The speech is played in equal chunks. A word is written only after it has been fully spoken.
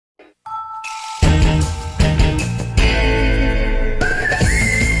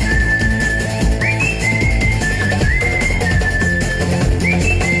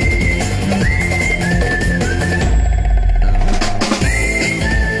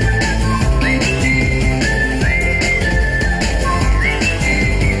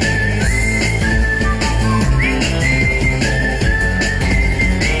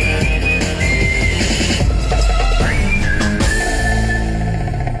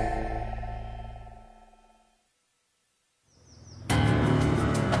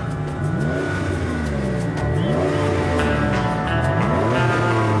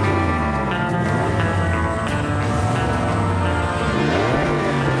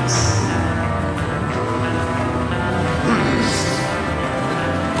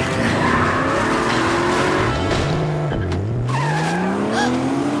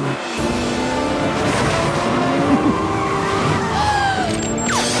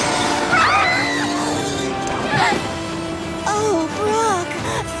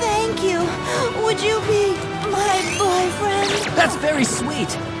very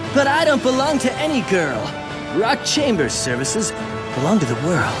sweet, but I don't belong to any girl. Rock Chambers services belong to the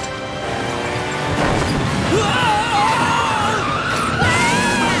world.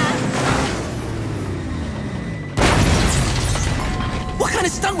 What kind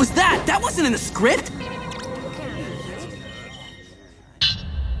of stunt was that? That wasn't in the script.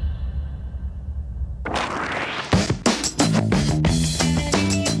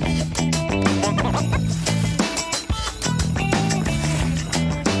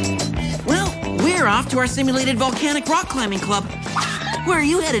 To our simulated volcanic rock climbing club. Where are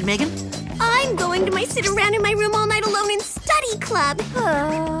you headed, Megan? I'm going to my sit around in my room all night alone and study club.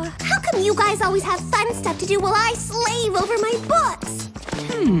 How come you guys always have fun stuff to do while I slave over my books?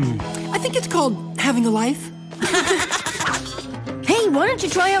 I think it's called having a life. Hey, why don't you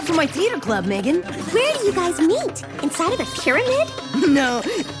try out for my theater club, Megan? Where do you guys meet? Inside of a pyramid? No,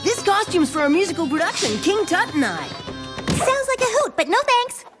 this costume's for our musical production, King Tut and I. Sounds like a hoot, but no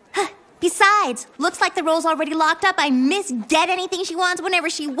thanks. Besides, looks like the role's already locked up. I miss get anything she wants whenever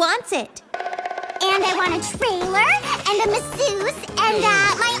she wants it. And I want a trailer, and a masseuse, and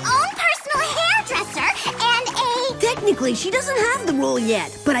my own personal hairdresser, and a... Technically, she doesn't have the role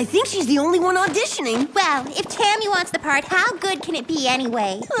yet, but I think she's the only one auditioning. Well, if Tammy wants the part, how good can it be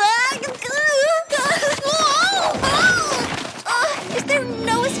anyway? Is there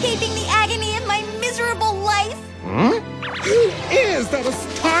no escaping the agony of my miserable life? Who is that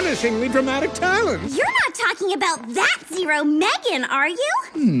astonishingly dramatic talent? You're not talking about that Zero Megan, are you?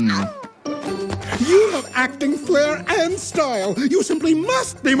 You have acting flair and style. You simply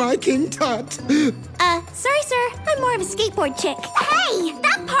must be my King Tut. Sorry, sir. I'm more of a skateboard chick. Hey,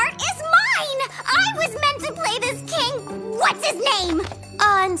 that part is mine! I was meant to play this king. What's his name?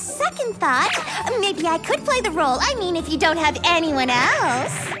 On second thought, maybe I could play the role. I mean, if you don't have anyone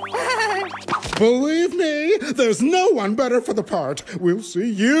else. Believe me, there's no one better for the part. We'll see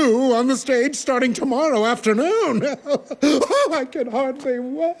you on the stage starting tomorrow afternoon. Oh, I can hardly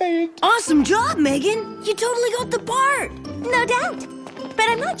wait. Awesome job, Megan. You totally got the part. No doubt. But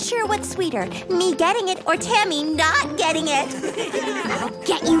I'm not sure what's sweeter, me getting it or Tammy not getting it. I'll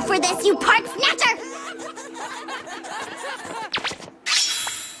get you for this, you part snatcher!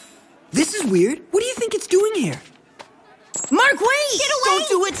 This is weird. What do you think it's doing here? Mark, wait! Get away! Don't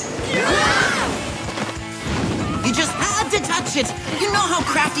do it! You just had to touch it! You know how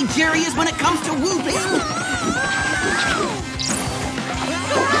crafty Jerry is when it comes to whooping!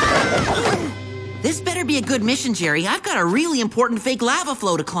 This better be a good mission, Jerry. I've got a really important fake lava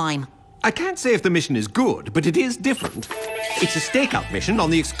flow to climb. I can't say if the mission is good, but it is different. It's a stakeout mission on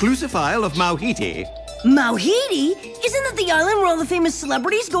the exclusive Isle of Mauhiti. Mauhiti? Isn't that the island where all the famous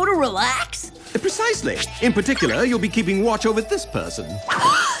celebrities go to relax? Precisely. In particular, you'll be keeping watch over this person.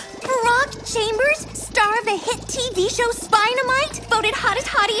 Rock Chambers, star of the hit TV show Spinomite, voted hottest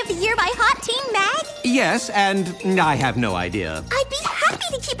hottie of the year by Hot Teen Mag? Yes, and I have no idea. I'd be happy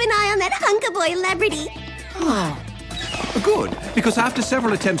to keep an eye on that hunk of boy celebrity. Good, because after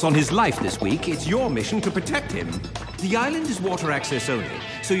several attempts on his life this week, it's your mission to protect him. The island is water access only,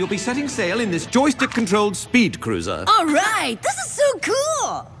 so you'll be setting sail in this joystick-controlled speed cruiser. All right, this is so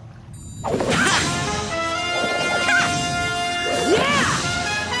cool!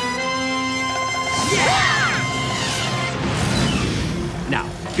 Now,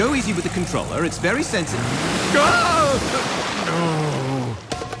 go easy with the controller. It's very sensitive. Oh!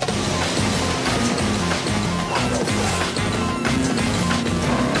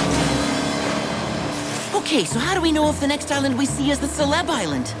 Okay, so how do we know if the next island we see is the Celeb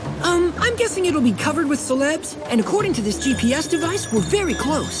Island? I'm guessing it'll be covered with celebs, and according to this GPS device, we're very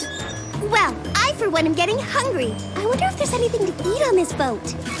close. Well, I for one am getting hungry. I wonder if there's anything to eat on this boat.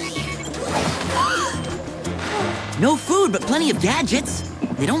 No food, but plenty of gadgets.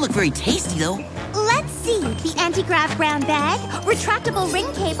 They don't look very tasty, though. Let's see. The anti-grav brown bag, retractable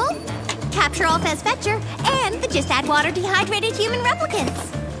ring cable, capture all fez fetcher, and the just add water dehydrated human replicants.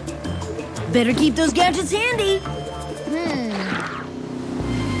 Better keep those gadgets handy.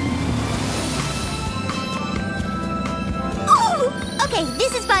 Okay,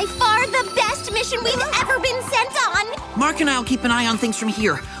 this is by far the best mission we've ever been sent on. Mark and I'll keep an eye on things from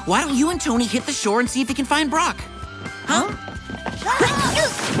here. Why don't you and Tony hit the shore and see if you can find Brock? Huh?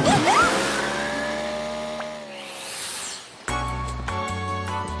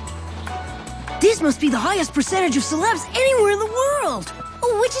 This must be the highest percentage of celebs anywhere in the world.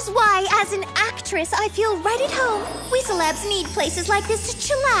 Which is why, as an actress, I feel right at home. We celebs need places like this to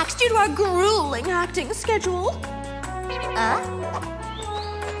chillax due to our grueling acting schedule.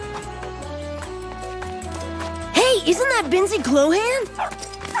 Hey, isn't that Binzy Clohan?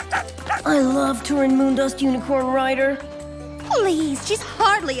 I love Turin Moondust Unicorn Rider. Please, she's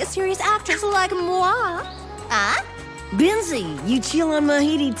hardly a serious actress like moi. Huh? Binzy, you chill on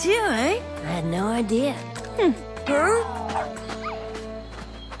Mahiti too, eh? I had no idea. Huh?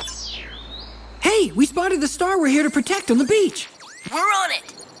 Hey, we spotted the star we're here to protect on the beach. We're on it.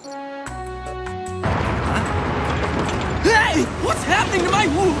 Hey! What's happening to my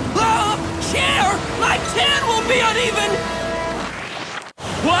chair? My tan will be uneven!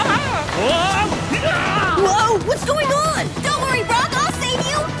 Whoa, what's going on? Don't worry, Brock, I'll save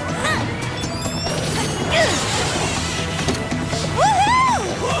you.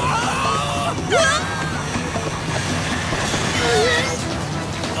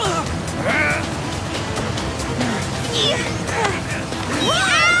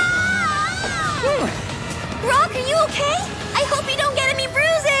 Brock, are you okay? I hope you don't get any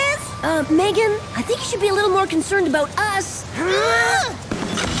bruises. Megan, I think you should be a little more concerned about us.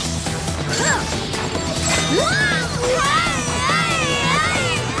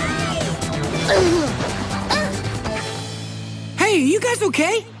 Hey, are you guys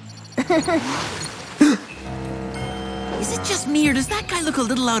okay? Is it just me, or does that guy look a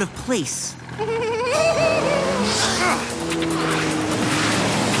little out of place?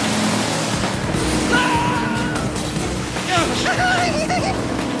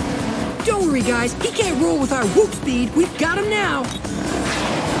 Don't worry, guys. He can't roll with our whoop speed. We've got him now.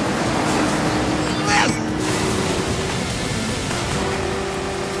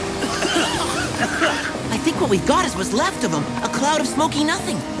 I think what we've got is what's left of him. A cloud of smoky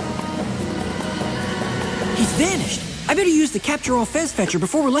nothing. He's vanished. I better use the Capture All Fez fetcher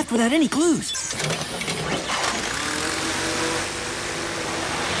before we're left without any clues.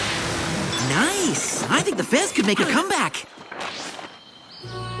 Nice. I think the Fez could make a comeback.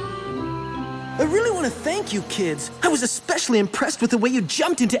 I really want to thank you, kids. I was especially impressed with the way you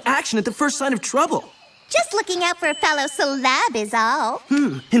jumped into action at the first sign of trouble. Just looking out for a fellow celeb is all.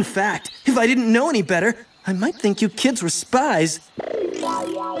 In fact, if I didn't know any better, I might think you kids were spies.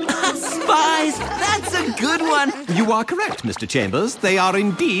 Spies! That's a good one! You are correct, Mr. Chambers. They are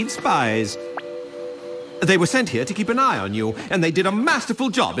indeed spies. They were sent here to keep an eye on you, and they did a masterful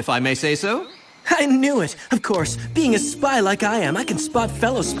job, if I may say so. I knew it. Of course, being a spy like I am, I can spot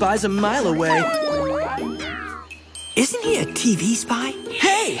fellow spies a mile away. Isn't he a TV spy?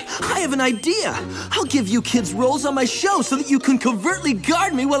 Hey, I have an idea. I'll give you kids roles on my show so that you can covertly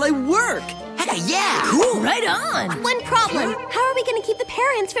guard me while I work. Heck yeah! Cool, right on. One problem. How are we going to keep the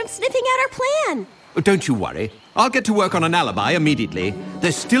parents from sniffing out our plan? Don't you worry. I'll get to work on an alibi immediately.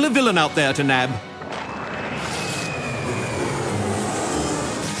 There's still a villain out there to nab.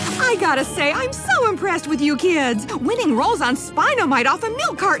 I gotta say, I'm so impressed with you kids. Winning roles on Spinomite off a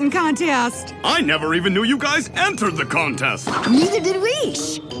milk carton contest. I never even knew you guys entered the contest. Neither did we.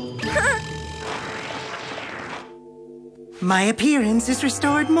 My appearance is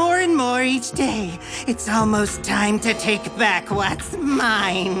restored more and more each day. It's almost time to take back what's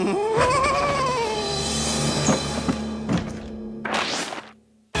mine.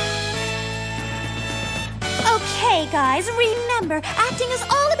 Okay, guys, remember, acting is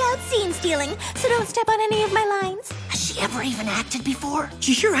all about scene stealing, so don't step on any of my lines. Has she ever even acted before?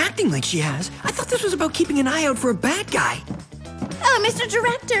 She's sure acting like she has. I thought this was about keeping an eye out for a bad guy. Oh, Mr.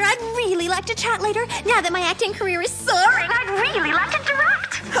 Director, I'd really like to chat later. Now that my acting career is soaring, I'd really like to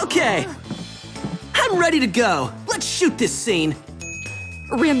direct. Okay. I'm ready to go. Let's shoot this scene.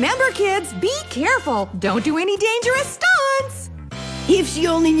 Remember, kids, be careful. Don't do any dangerous stunts. If she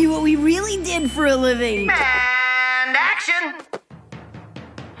only knew what we really did for a living. And action!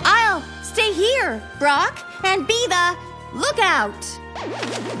 I'll stay here, Brock, and be the lookout.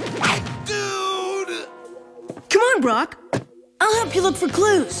 Dude! Come on, Brock. I'll help you look for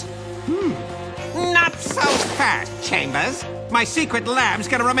clues. Not so fast, Chambers. My secret lab's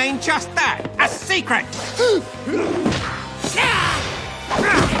gonna remain just that, a secret.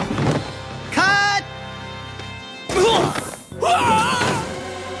 Cut!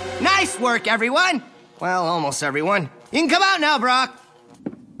 Nice work, everyone. Well, almost everyone. You can come out now, Brock.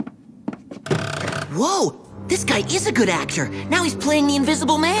 Whoa! This guy is a good actor. Now he's playing the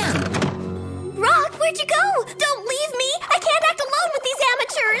Invisible Man. Brock, where'd you go? Don't leave me. I can't act alone with these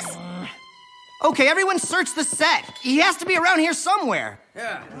amateurs. Okay, everyone search the set. He has to be around here somewhere.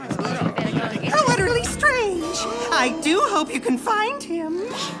 How utterly strange. I do hope you can find him.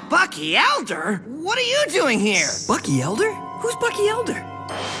 Bucky Elder? What are you doing here? Bucky Elder? Who's Bucky Elder?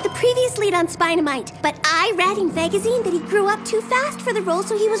 The previous lead on Spinomite, but I read in Magazine that he grew up too fast for the role,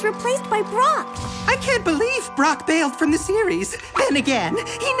 so he was replaced by Brock. I can't believe Brock bailed from the series. Then again,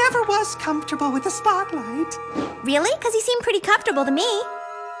 he never was comfortable with the spotlight. Really? Because he seemed pretty comfortable to me.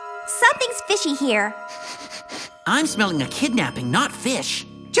 Something's fishy here. I'm smelling a kidnapping, not fish.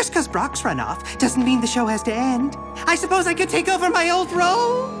 Just because Brock's run off doesn't mean the show has to end. I suppose I could take over my old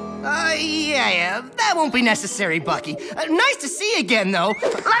role? Yeah, that won't be necessary, Bucky. Nice to see you again, though.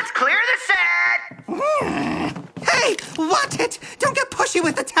 Let's clear the set! Hey, what it? Don't get pushy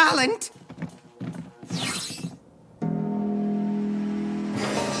with the talent.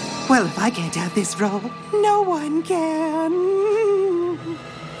 Well, if I can't have this role, no one can.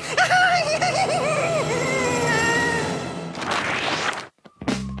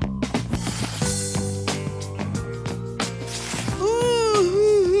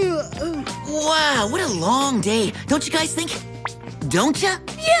 Wow, what a long day. Don't you guys think? Don't ya?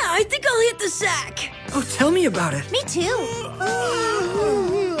 Yeah, I think I'll hit the sack. Oh, tell me about it. Me too.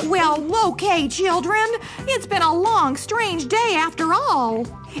 Well, okay, children. It's been a long, strange day after all.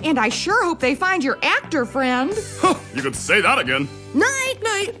 And I sure hope they find your actor friend. Huh, you could say that again. Night.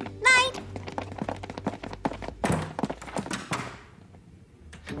 Night.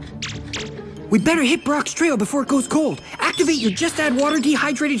 We better hit Brock's trail before it goes cold. Activate your Just Add Water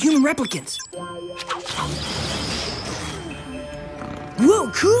dehydrated human replicants. Whoa,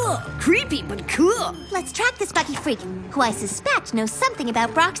 cool. Creepy, but cool. Let's track this Bucky freak, who I suspect knows something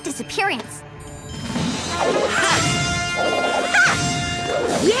about Brock's disappearance.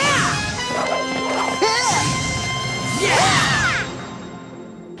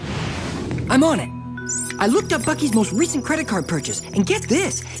 I'm on it. I looked up Bucky's most recent credit card purchase, and get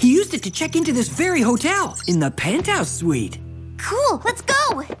this, he used it to check into this very hotel, in the penthouse suite. Cool, let's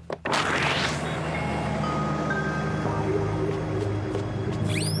go!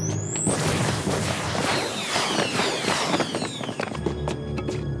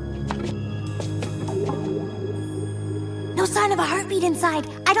 No sign of a heartbeat inside.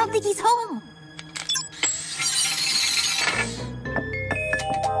 I don't think he's home.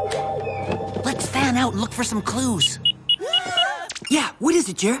 Let's fan out and look for some clues. Yeah, what is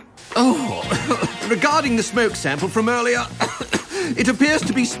it, Jer? Oh, regarding the smoke sample from earlier, it appears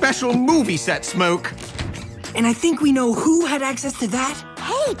to be special movie set smoke. And I think we know who had access to that.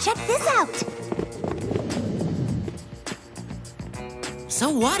 Hey, check this out. So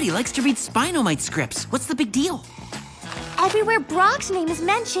what? He likes to read Spinomite scripts. What's the big deal? Everywhere Brock's name is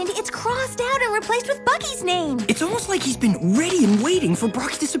mentioned, it's crossed out and replaced with Bucky's name. It's almost like he's been ready and waiting for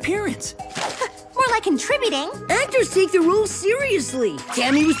Brock's disappearance. More like contributing. Actors take the role seriously.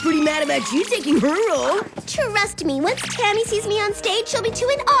 Tammy was pretty mad about you taking her role. Trust me, once Tammy sees me on stage, she'll be too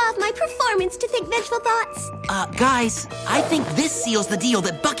in awe of my performance to think vengeful thoughts. Guys, I think this seals the deal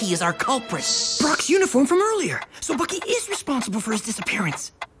that Bucky is our culprit. Brock's uniform from earlier. So Bucky is responsible for his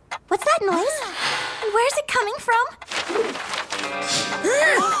disappearance. What's that noise? And where's it coming from?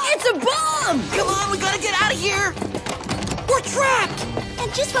 It's a bomb! Come on, we gotta get out of here! We're trapped!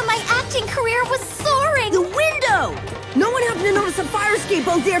 And just when my acting career was soaring! The window! No one happened to notice a fire escape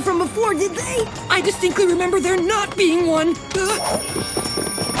out there from before, did they? I distinctly remember there not being one.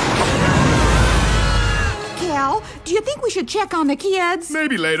 Cal, do you think we should check on the kids?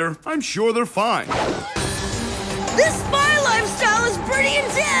 Maybe later. I'm sure they're fine. This spy lifestyle is pretty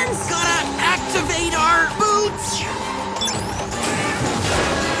intense! Gotta activate our boots!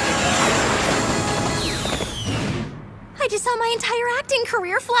 I just saw my entire acting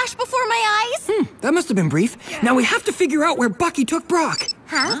career flash before my eyes. That must have been brief. Now we have to figure out where Bucky took Brock.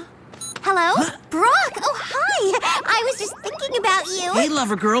 Huh? Hello? Huh? Brock! Oh, hi! I was just thinking about you. Hey,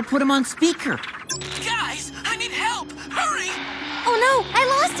 lover girl, put him on speaker. Guys, I need help! Hurry! Oh no, I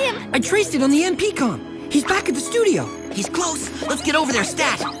lost him! I traced it on the MP comm. He's back at the studio. He's close. Let's get over there,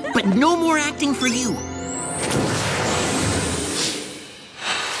 stat. But no more acting for you.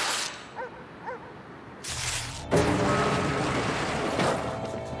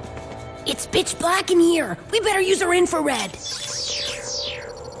 It's pitch black in here. We better use our infrared.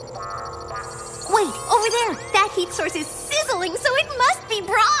 Wait, over there. That heat source is sizzling, so it must be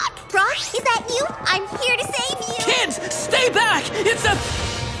Brock. Brock, is that you? I'm here to save you. Kids, stay back! It's a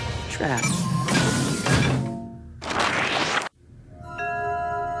trap.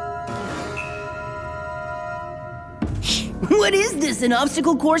 What is this, an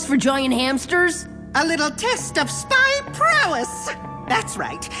obstacle course for giant hamsters? A little test of spy prowess. That's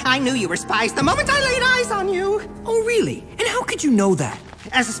right. I knew you were spies the moment I laid eyes on you. Oh, really? And how could you know that?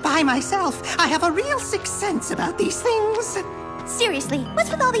 As a spy myself, I have a real sixth sense about these things. Seriously, what's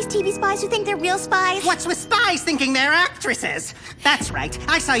with all these TV spies who think they're real spies? What's with spies thinking they're actresses? That's right.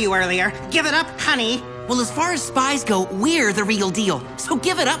 I saw you earlier. Give it up, honey. Well, as far as spies go, we're the real deal. So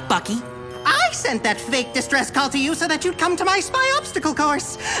give it up, Bucky. I sent that fake distress call to you so that you'd come to my spy obstacle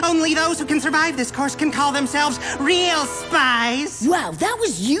course. Only those who can survive this course can call themselves real spies. Wow, that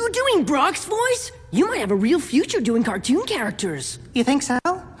was you doing Brock's voice? You might have a real future doing cartoon characters. You think so?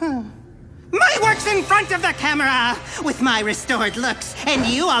 My work's in front of the camera! With my restored looks, and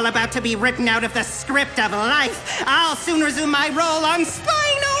you all about to be written out of the script of life, I'll soon resume my role on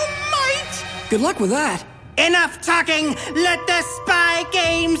Spinomite! Good luck with that. Enough talking! Let the spy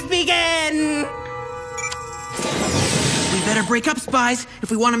games begin! We better break up, spies,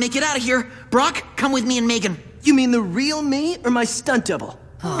 if we want to make it out of here. Brock, come with me and Megan. You mean the real me or my stunt double?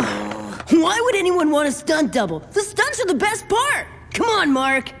 Why would anyone want a stunt double? The stunts are the best part! Come on,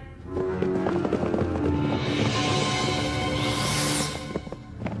 Mark!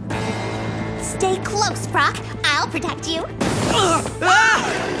 Stay close, Brock. I'll protect you.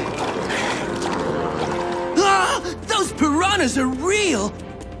 Those piranhas are real!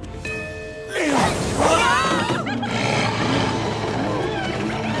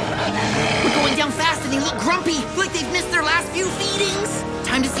 We're going down fast and they look grumpy, like they've missed their last few feedings.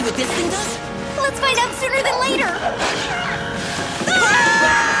 Time to see what this thing does? Let's find out sooner than later.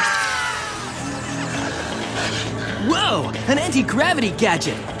 Whoa! An anti-gravity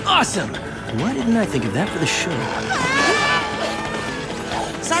gadget! Awesome! Why didn't I think of that for the show?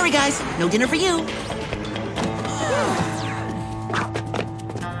 Sorry, guys. No dinner for you.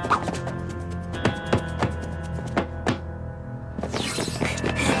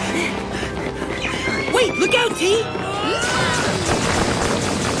 Wait, look out, T!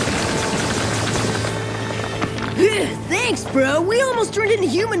 Thanks, bro. We almost turned into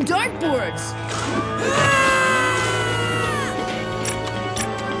human dartboards.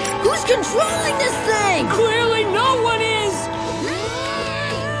 Who's controlling this thing? Clearly no one is!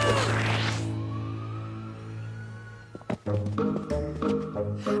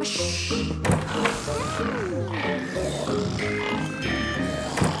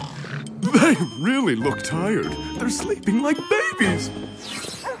 They really look tired. They're sleeping like babies.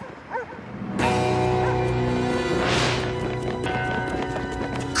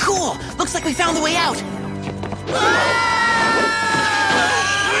 Cool! Looks like we found the way out.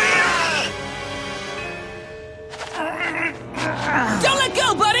 Don't let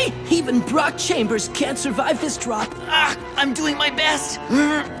go, buddy! Even Brock Chambers can't survive this drop. I'm doing my best.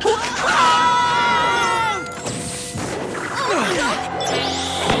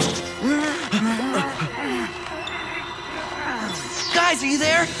 Guys, are you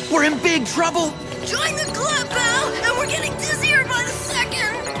there? We're in big trouble. Join the club, pal! And we're getting dizzier by the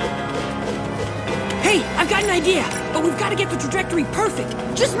second! Hey, I've got an idea, but we've got to get the trajectory perfect.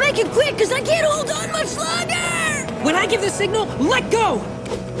 Just make it quick, because I can't hold on much longer! When I give the signal, let go!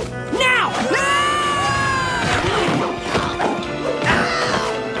 Now!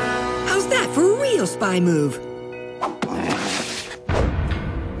 How's that for a real spy move?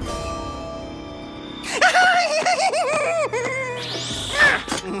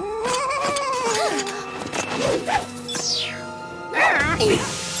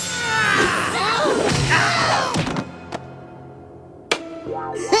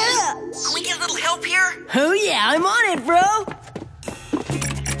 Can we get a little help here? Oh yeah, I'm on it, bro!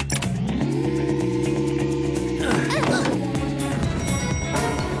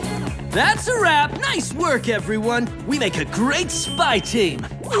 That's a wrap. Nice work, everyone. We make a great spy team.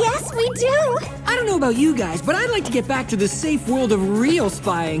 Yes, we do. I don't know about you guys, but I'd like to get back to the safe world of real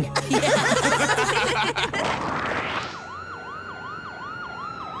spying.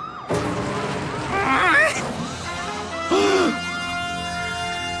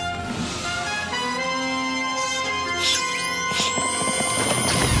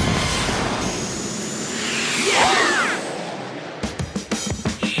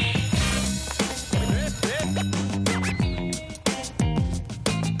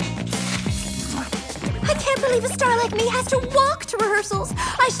 I can't believe a star like me has to walk to rehearsals.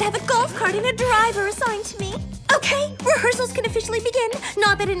 I should have a golf cart and a driver assigned to me. Okay, rehearsals can officially begin.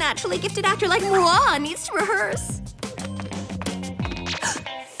 Not that a naturally gifted actor like moi needs to rehearse.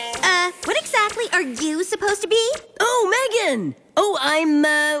 What exactly are you supposed to be? Oh, Megan! Oh, I'm,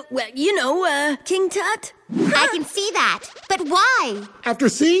 well, you know, King Tut. I can see that, but why? After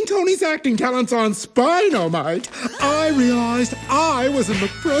seeing Tony's acting talents on Spinomite, I realized I was in the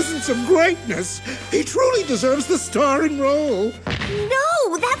presence of greatness. He truly deserves the starring role.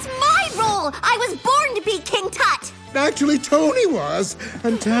 No, that's my role. I was born to be King Tut. Actually, Tony was.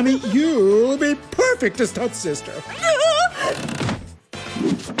 And Tammy, you'll be perfect as Tut's sister.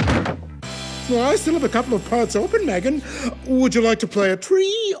 Well, I still have a couple of parts open, Megan. Would you like to play a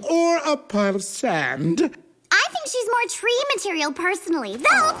tree or a pile of sand? I think she's more tree material, personally.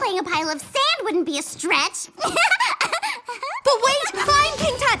 Though playing a pile of sand wouldn't be a stretch. But wait, I'm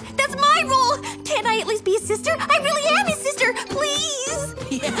King Tut. That's my role. Can't I at least be his sister? I really am his sister. Please.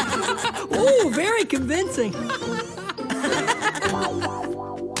 Oh, very convincing.